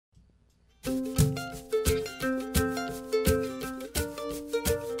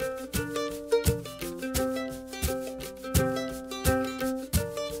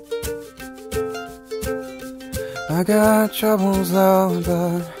I got troubles, Lord,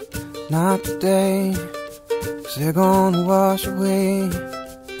 but not today. 'Cause they're gonna wash away.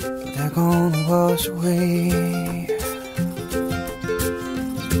 They're gonna wash away.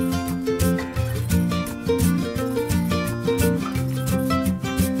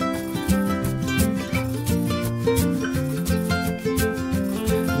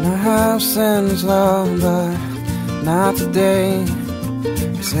 And I have sins, Lord, but not today.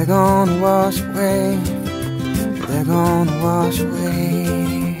 'Cause they're gonna wash away. They're gonna wash away.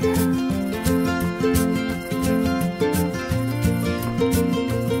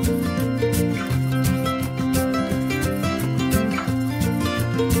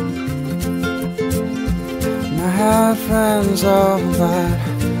 And I have friends, all but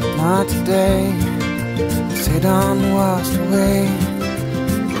not today. 'Cause they done washed away.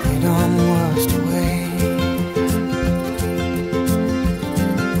 They done washed away.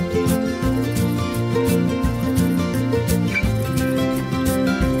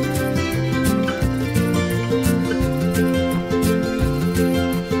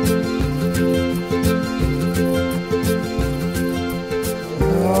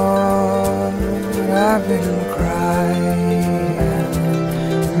 I've been crying,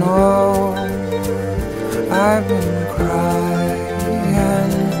 no, I've been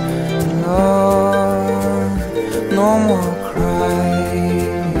crying, no, no more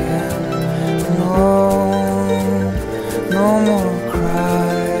crying, no, no more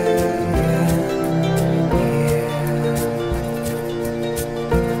crying, yeah.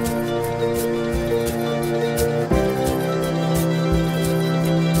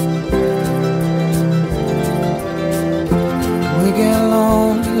 We get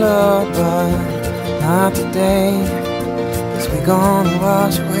lonely, love, but not today. 'Cause we're gonna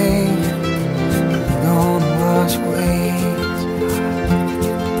wash away. We're gonna wash away.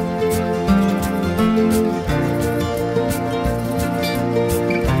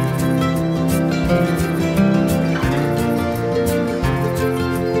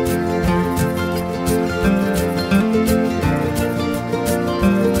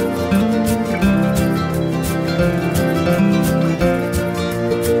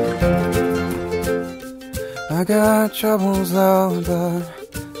 I got troubles, Lord, but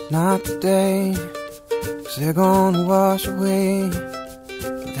not today. 'Cause they're gonna wash away.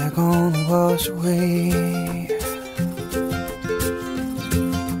 They're gonna wash away.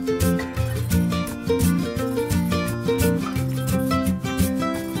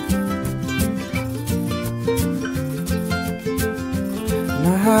 And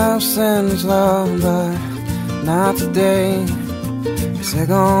I have sins, Lord, but not today. 'Cause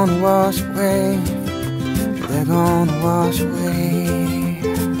they're gonna wash away. They're gonna wash away.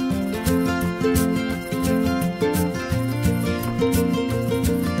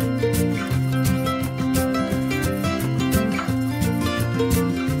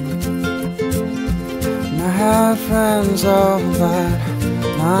 And I have friends, all but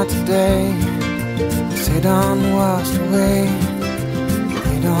not today. 'Cause they done washed away.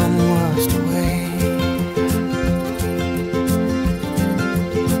 They done washed away.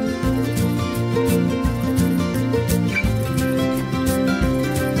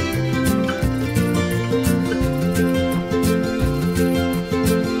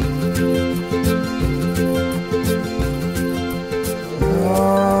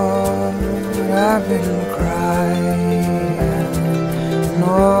 I've been crying,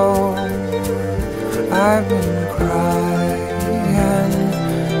 no, I've been crying,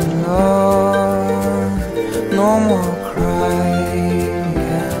 no, no more crying,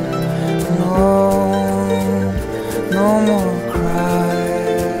 no, no more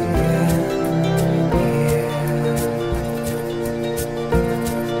crying, yeah.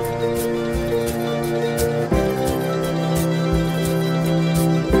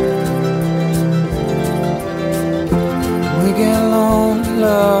 We get lonely,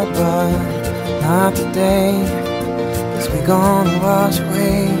 love, but not today. 'Cause we're gonna wash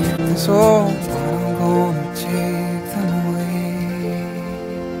away. That's all, but I'm gonna